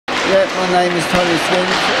Yeah, my name is Tony Swins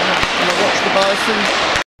and I watch the Bison.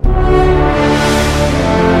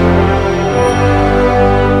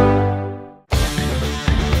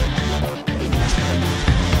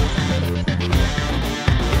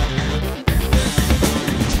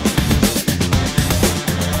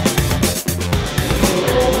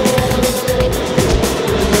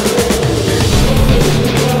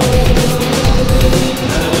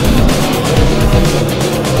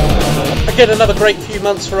 Again, another great few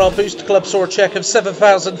months for our booster club saw a cheque of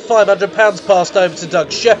 £7,500 passed over to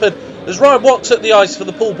Doug Shepherd as Ryan Watt took the ice for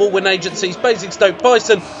the Pool Ball Win Agency's Basingstoke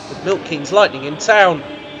Bison with Milton Keynes Lightning in town.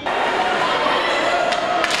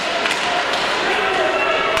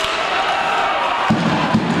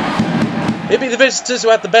 It'd be the visitors who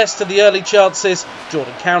had the best of the early chances,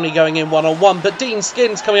 Jordan County going in one-on-one, but Dean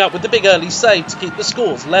Skins coming up with the big early save to keep the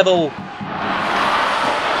scores level.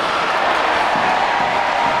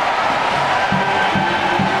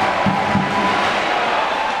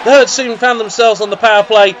 The Herd soon found themselves on the power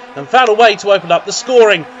play and found a way to open up the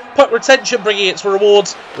scoring. Puck retention bringing its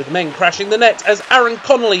rewards, with men crashing the net as Aaron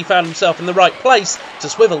Connolly found himself in the right place to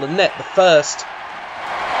swivel and net the first.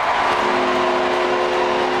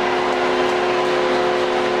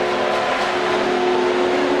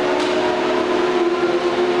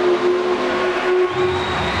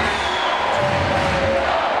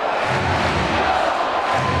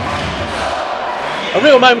 A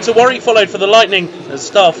real moment of worry followed for the Lightning as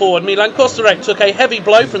star forward Milan Kostarek took a heavy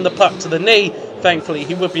blow from the puck to the knee. Thankfully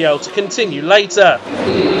he would be able to continue later.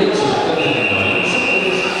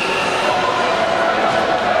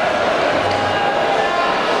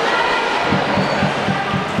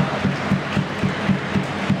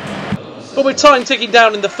 But with time ticking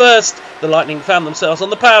down in the first, the Lightning found themselves on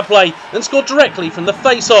the power play and scored directly from the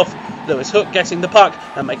face-off. Lewis Hook getting the puck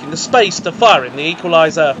and making the space to fire in the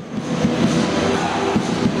equaliser.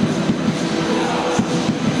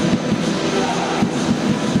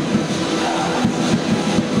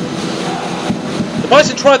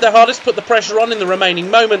 Bison tried their hardest to put the pressure on in the remaining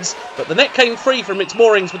moments, but the net came free from its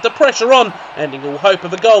moorings with the pressure on, ending all hope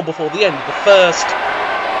of a goal before the end of the first.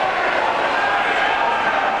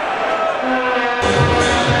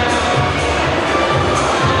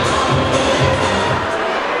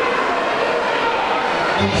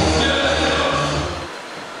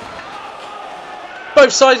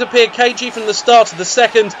 Both sides appeared cagey from the start of the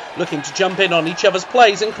second, looking to jump in on each other's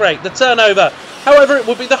plays and create the turnover. However, it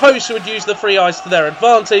would be the hosts who would use the free ice to their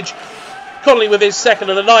advantage. Connolly with his second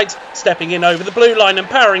of the night, stepping in over the blue line and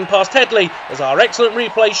powering past Headley, as our excellent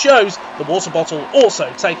replay shows, the water bottle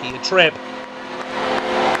also taking a trip.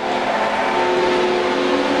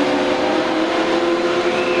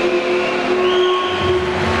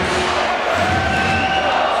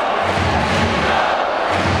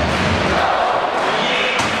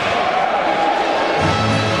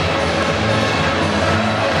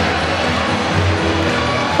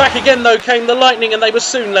 Back again though came the Lightning and they were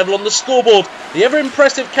soon level on the scoreboard. The ever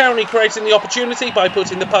impressive County creating the opportunity by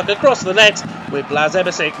putting the puck across the net, with Blaz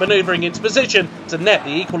Ebisic manoeuvring into position to net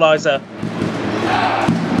the equaliser.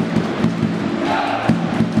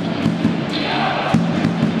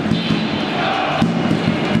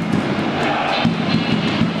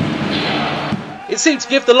 It seemed to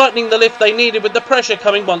give the Lightning the lift they needed with the pressure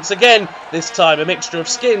coming once again. This time a mixture of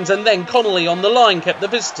Skins and then Connolly on the line kept the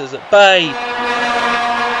visitors at bay.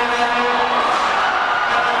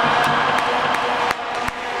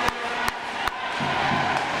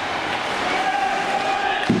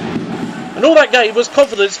 And all that gave was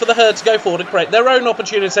confidence for the Herd to go forward and create their own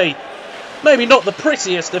opportunity. Maybe not the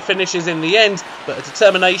prettiest of finishes in the end, but a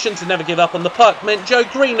determination to never give up on the puck meant Joe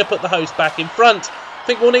Greener put the host back in front. I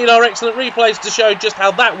think we'll need our excellent replays to show just how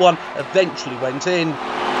that one eventually went in.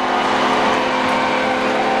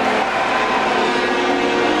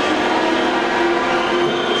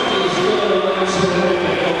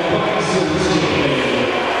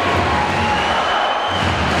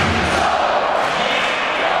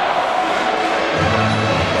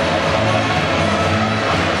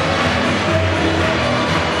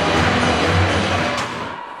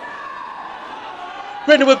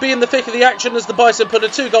 Greener would be in the thick of the action as the Bison put a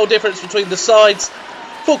 2-goal difference between the sides.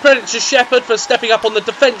 Full credit to Shepherd for stepping up on the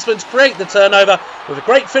defenceman to create the turnover, with a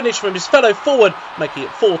great finish from his fellow forward, making it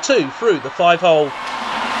 4-2 through the 5-hole.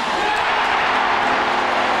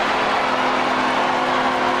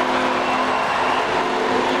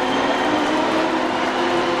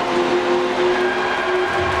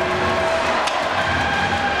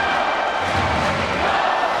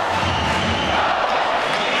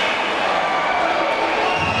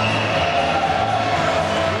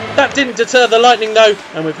 That That didn't deter the Lightning though,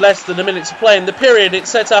 and with less than a minute to play in the period, it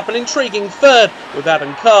set up an intriguing third, with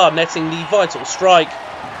Adam Carr netting the vital strike.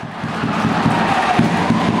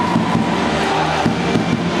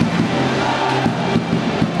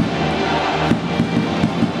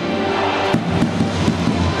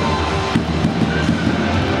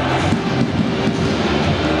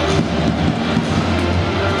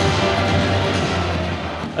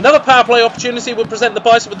 Another power play opportunity would present the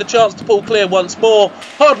Bison with the chance to pull clear once more.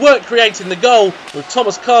 Hard work creating the goal, with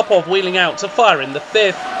Thomas Karpov wheeling out to fire in the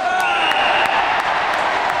fifth.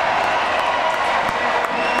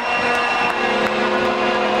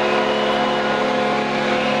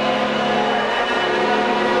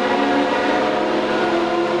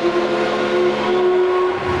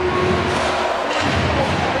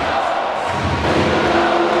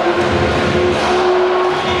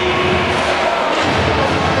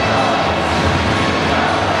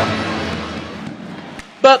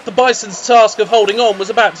 But the Bison's task of holding on was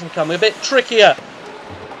about to become a bit trickier.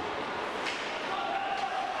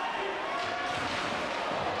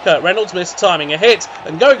 Kurt Reynolds missed timing a hit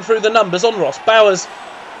and going through the numbers on Ross Bowers.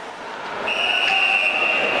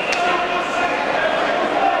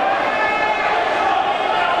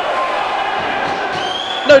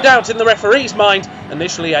 No doubt in the referee's mind,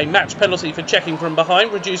 initially a match penalty for checking from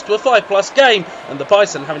behind reduced to a 5+ game, and the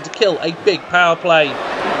Bison having to kill a big power play.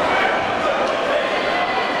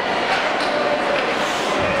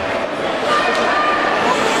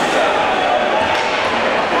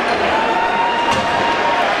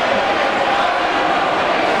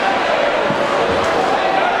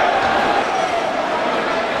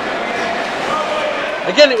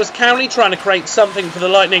 Again, it was Cowney trying to create something for the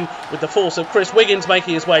Lightning, with the force of Chris Wiggins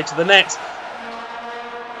making his way to the net.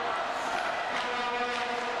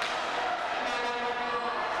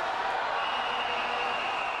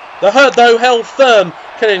 The Herd, though, held firm,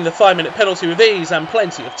 killing the 5-minute penalty with ease and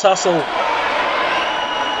plenty of tussle.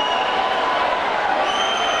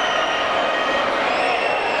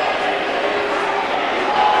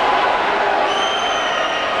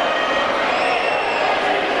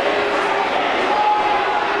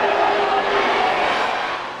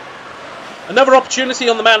 Another opportunity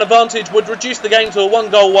on the man advantage would reduce the game to a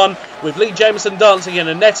 1-goal one, with Lee Jameson dancing in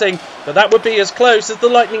and netting, but that would be as close as the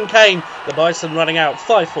Lightning came, the Bison running out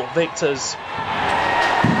 5-4 victors.